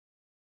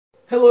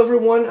Hello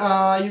everyone,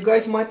 you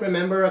guys might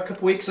remember a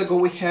couple weeks ago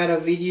we had a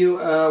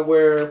video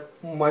where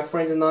my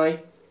friend and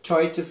I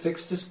tried to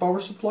fix this power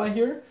supply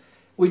here.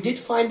 We did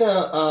find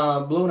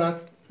a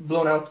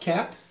blown out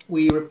cap.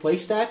 We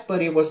replaced that,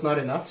 but it was not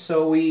enough,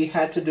 so we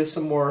had to do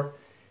some more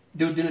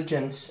due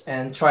diligence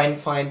and try and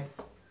find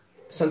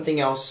something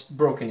else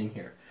broken in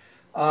here.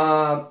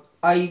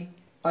 I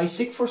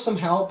seek for some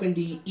help in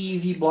the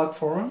EV blog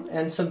forum,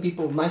 and some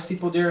people, nice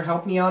people there,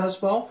 helped me out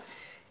as well.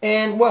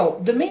 And well,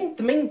 the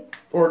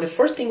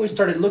first thing we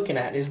started looking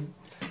at is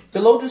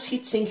below this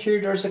heatsink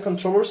here. There's a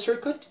controller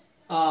circuit,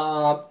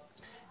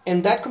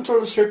 and that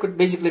controller circuit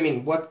basically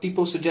what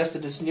people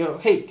suggested is,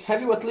 hey, have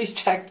you at least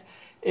checked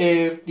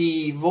if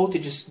the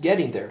voltage is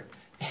getting there?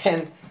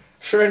 And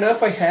sure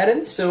enough, I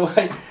hadn't, so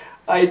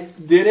I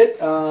did it.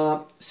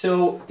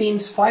 So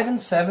pins 5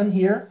 and 7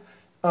 here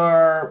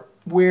are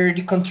where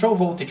the control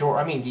voltage,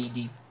 or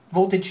the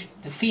voltage,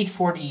 the feed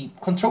for the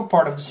control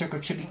part of the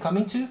circuit should be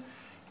coming to.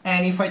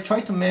 And if I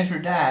try to measure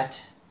that,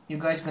 you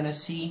guys gonna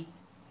see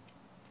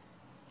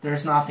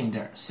there's nothing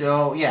there.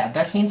 So yeah,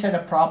 that hints at a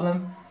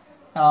problem.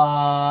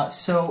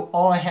 So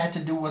all I had to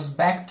do was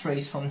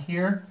backtrace from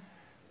here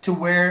to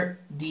where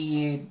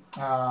the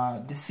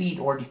feed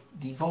or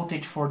the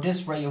voltage for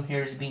this rail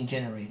here is being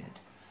generated.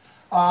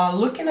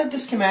 Looking at the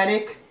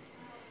schematic,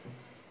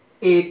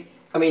 the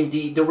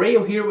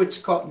rail here,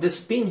 this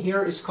pin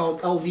here is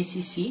called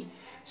LVCC.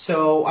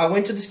 So I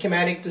went to the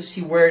schematic to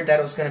see where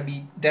that was gonna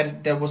be,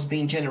 that was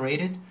being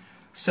generated.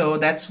 So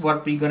that's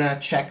what we're gonna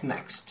check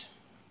next.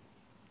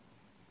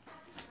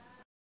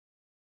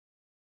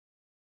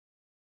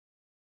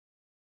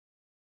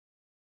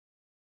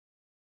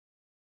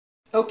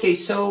 Okay,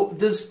 so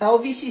this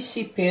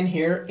LVCC pin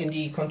here in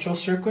the control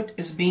circuit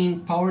is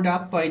being powered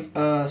up by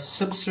a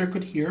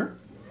sub-circuit here,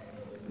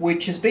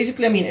 which is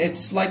basically,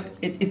 it's like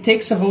it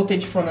takes a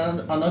voltage from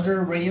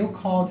another rail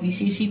called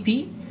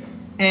VCCP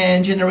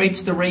and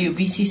generates the rail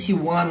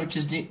VCC1,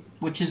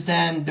 which is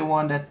then the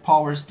one that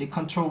powers the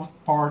control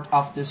part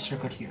of this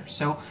circuit here.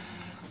 So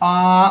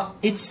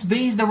it's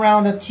based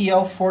around a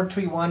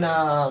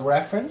TL431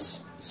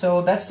 reference.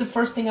 So that's the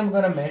first thing I'm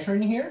gonna measure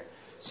in here.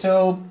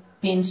 So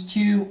pins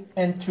 2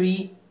 and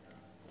 3,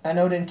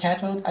 anode and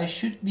cathode, I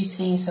should be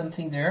seeing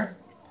something there.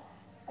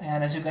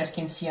 And as you guys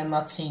can see, I'm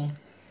not seeing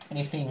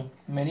anything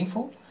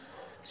meaningful.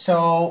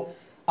 So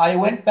I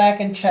went back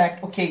and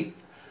checked, okay,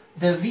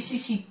 the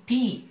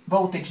VCCP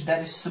voltage that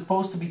is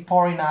supposed to be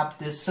powering up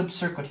this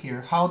sub-circuit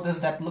here, how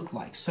does that look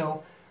like?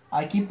 So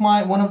I keep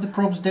one of the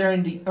probes there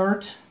in the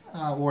earth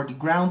or the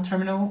ground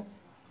terminal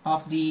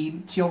of the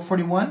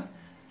TL431,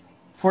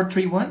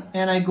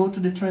 and I go to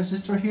the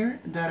transistor here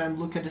that I'm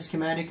looking at the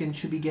schematic and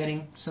should be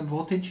getting some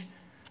voltage,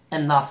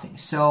 and nothing.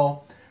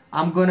 So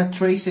I'm gonna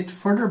trace it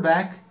further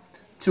back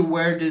to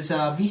where this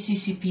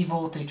VCCP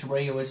voltage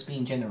rail is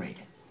being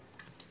generated.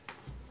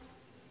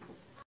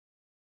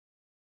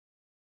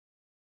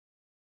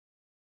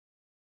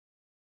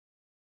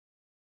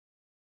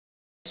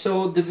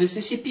 So the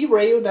VCCP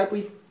rail that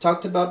we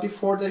talked about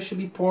before that should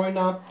be pouring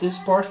out this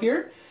part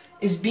here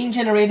is being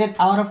generated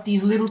out of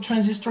these little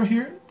transistor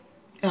here,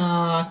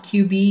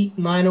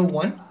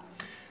 QB901.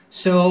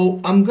 So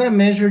I'm gonna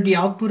measure the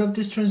output of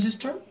this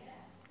transistor,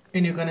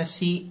 and you're gonna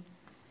see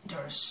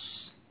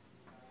there's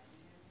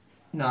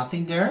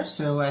nothing there,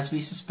 so as we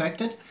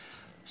suspected.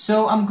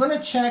 So I'm gonna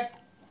check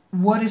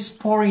what is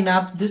pouring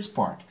up this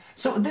part.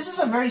 So this is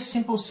a very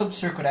simple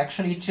sub-circuit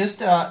actually. It's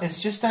just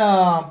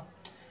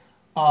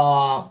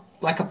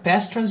like a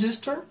pass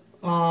transistor.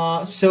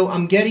 So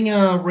I'm getting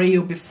a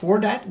rail before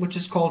that, which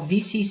is called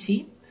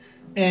VCC.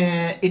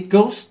 It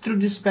goes through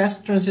this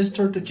pass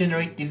transistor to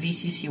generate the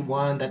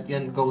VCC1 that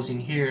then goes in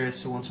here,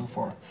 so on and so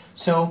forth.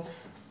 So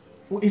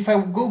if I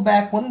go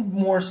back one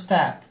more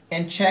step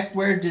and check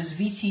where this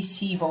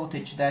VCC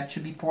voltage that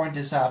should be pouring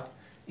this up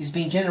is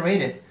being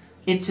generated,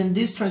 it's in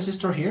this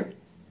transistor here,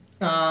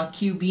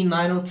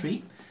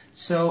 QB903.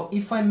 So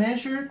if I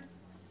measure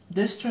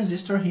this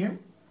transistor here,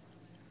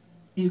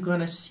 you're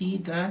gonna see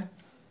that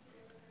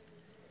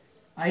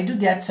I do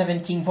get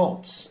 17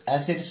 volts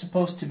as it is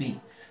supposed to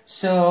be.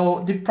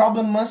 So the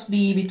problem must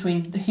be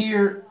between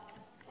here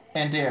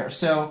and there.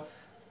 So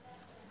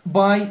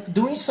by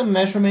doing some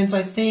measurements,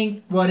 I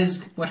think what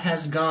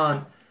has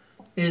gone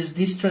is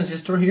this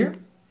transistor here.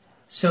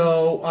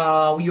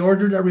 So we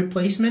ordered a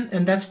replacement,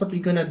 and that's what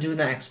we're gonna do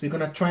next. We're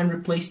gonna try and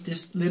replace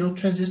this little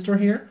transistor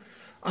here.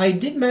 I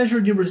did measure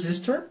the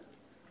resistor.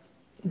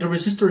 The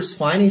resistor is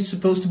fine. It's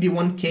supposed to be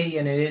 1K,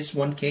 and it is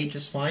 1K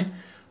just fine.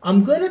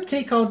 I'm gonna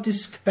take out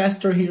this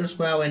capacitor here as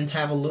well and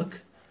have a look,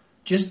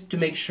 just to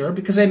make sure,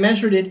 because I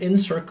measured it in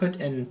circuit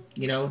and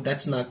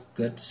that's not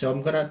good. So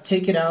I'm gonna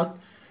take it out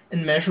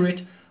and measure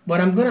it,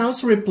 but I'm gonna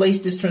also replace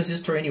this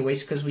transistor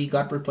anyways because we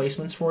got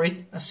replacements for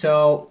it.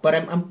 So but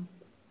I'm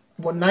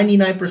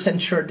 99%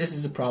 sure this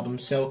is the problem.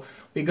 So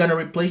we're gonna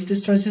replace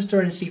this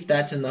transistor and see if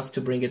that's enough to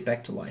bring it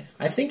back to life.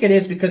 I think it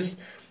is, because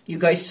you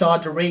guys saw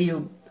the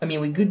rail.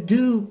 We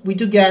do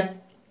get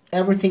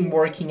everything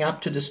working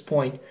up to this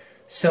point.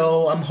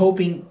 So I'm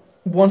hoping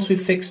once we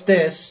fix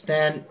this,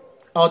 then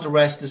all the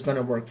rest is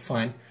gonna work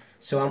fine.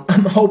 So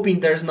I'm hoping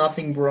there's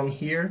nothing wrong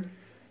here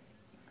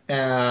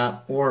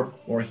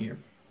or here.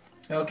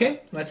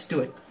 Okay, let's do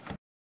it.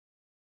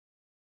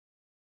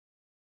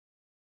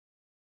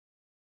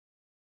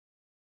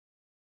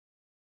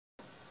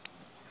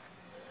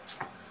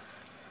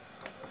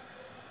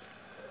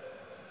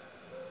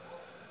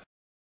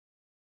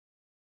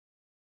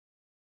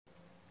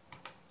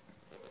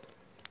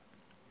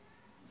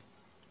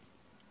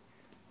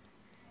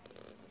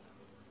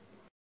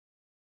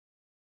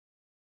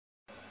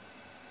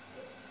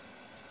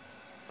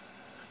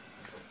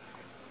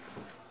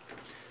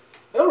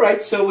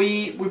 Alright, so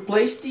we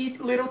replaced the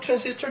little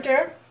transistor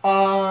there.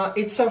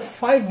 It's a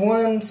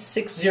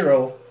 5160,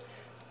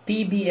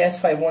 PBS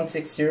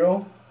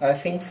 5160, I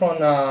think from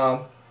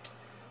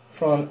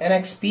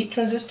NXP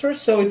transistor.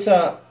 So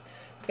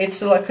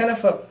it's like kind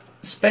of a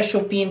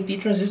special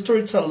PNP transistor.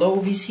 It's a low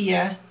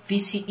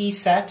VCE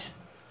set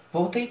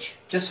voltage,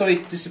 just so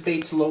it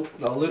dissipates a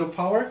little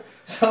power.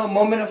 So,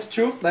 moment of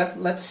truth.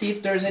 Let's see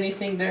if there's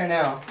anything there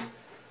now.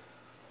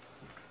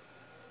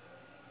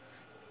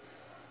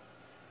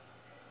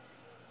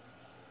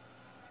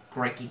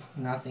 Crikey,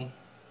 nothing.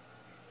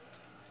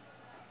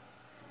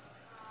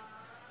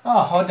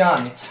 Oh, hold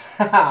on,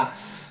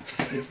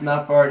 it's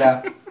not powered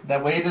up.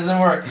 That way it doesn't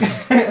work.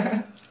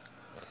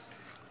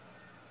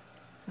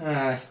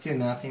 Still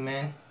nothing,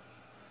 man.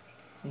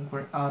 I think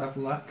we're out of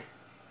luck.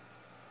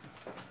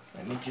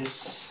 Let me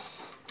just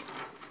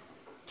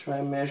try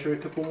and measure a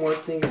couple more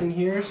things in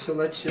here. So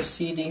let's just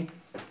see the...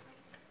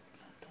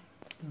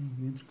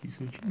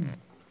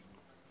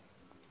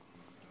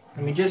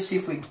 Let me just see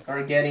if we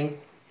are getting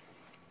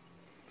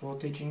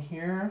voltage in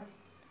here.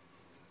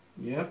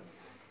 Yep.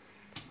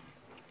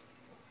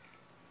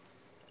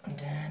 And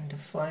then the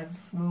 5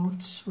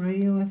 volts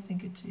rail, I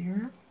think it's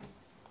here.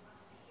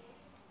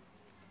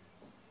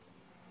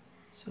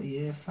 So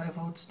yeah, 5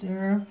 volts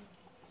there.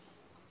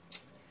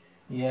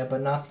 Yeah,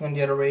 but nothing on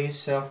the other rails.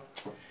 So,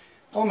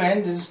 oh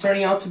man, this is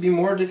turning out to be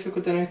more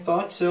difficult than I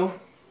thought. So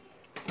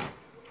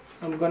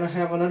I'm gonna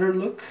have another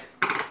look.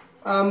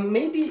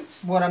 Maybe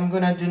what I'm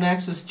gonna do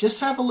next is just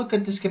have a look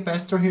at this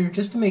capacitor here,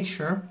 just to make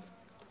sure.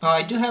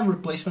 I do have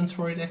replacements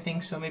for it, I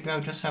think, so maybe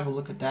I'll just have a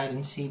look at that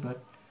and see,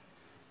 but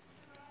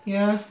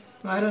yeah,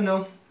 I don't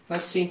know.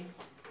 Let's see.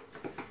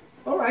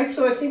 Alright,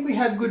 so I think we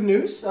have good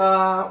news.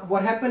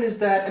 What happened is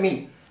that,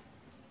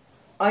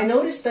 I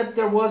noticed that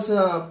there was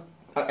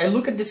I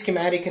look at the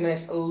schematic and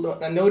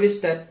I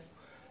noticed that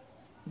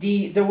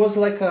there was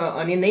like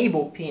an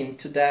enable pin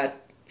to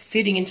that,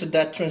 fitting into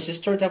that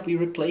transistor that we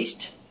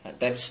replaced.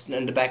 That's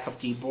in the back of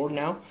the board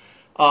now.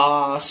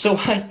 So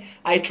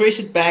I trace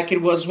it back.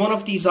 It was one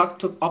of these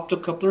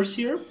optocouplers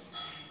here,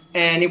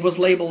 and it was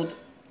labeled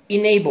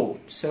enable.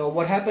 So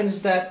what happens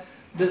is that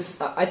this,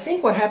 I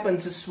think what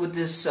happens is with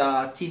this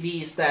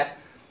TV is that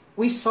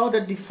we saw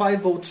that the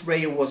 5 volts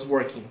rail was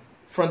working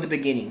from the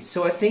beginning.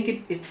 So I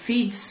think it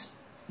feeds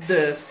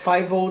the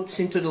 5 volts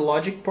into the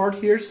logic part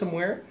here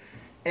somewhere,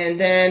 and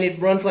then it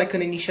runs like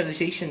an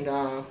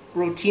initialization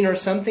routine or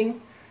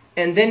something,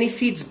 and then it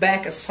feeds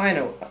back a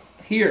signal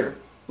here,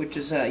 which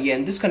is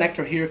in this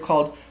connector here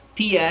called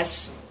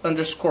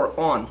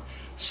PS_on.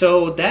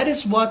 So that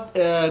is what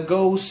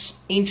goes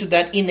into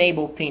that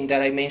enable pin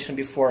that I mentioned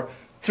before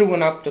through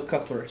an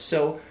optocoupler.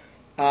 So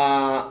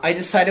I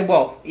decided,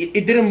 well,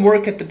 it didn't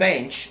work at the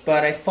bench,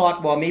 but I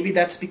thought, well, maybe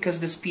that's because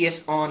this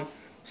PS_on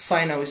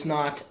signal is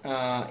not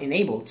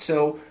enabled.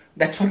 So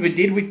that's what we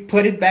did. We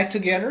put it back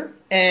together,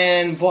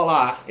 and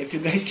voila! If you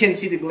guys can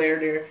see the glare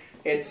there,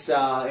 it's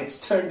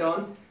turned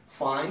on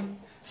fine.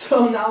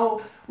 So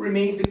now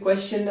remains the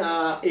question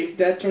if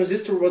that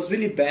transistor was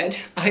really bad.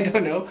 I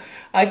don't know.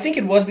 I think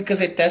it was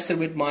because I tested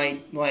with my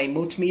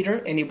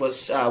multimeter, and it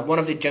was one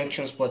of the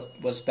junctions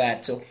was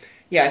bad. So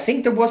yeah, I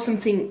think there was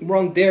something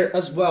wrong there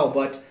as well.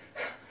 But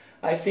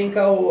I think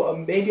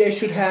maybe I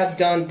should have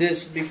done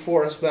this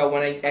before as well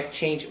when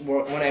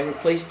I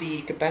replaced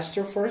the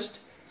capacitor first.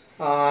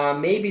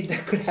 Maybe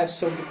that could have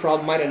solved the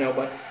problem. I don't know.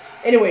 But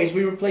anyways,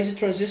 we replaced the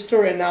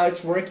transistor and now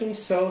it's working.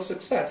 So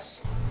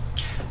success.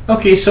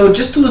 Okay, so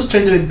just to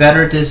illustrate a bit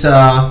better this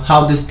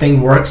how this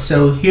thing works,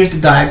 so here's the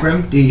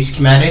diagram, the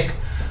schematic.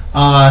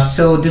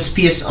 So this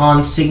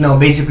PS_on signal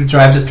basically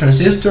drives a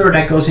transistor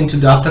that goes into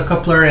the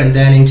optocoupler and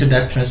then into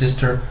that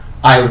transistor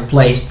I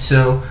replaced.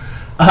 So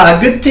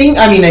good thing,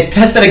 I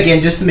tested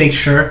again just to make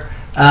sure,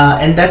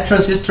 and that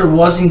transistor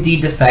was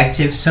indeed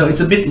defective, so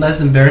it's a bit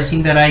less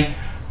embarrassing that I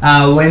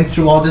went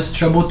through all this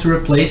trouble to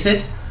replace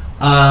it,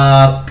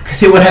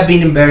 because it would have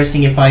been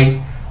embarrassing if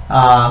I,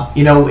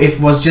 if it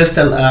was just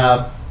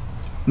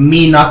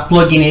me not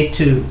plugging it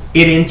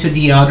into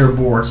the other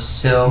boards.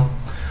 So,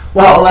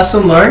 well,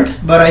 lesson learned,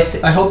 but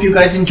I hope you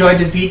guys enjoyed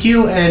the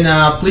video, and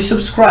please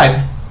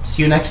subscribe.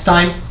 See you next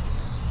time.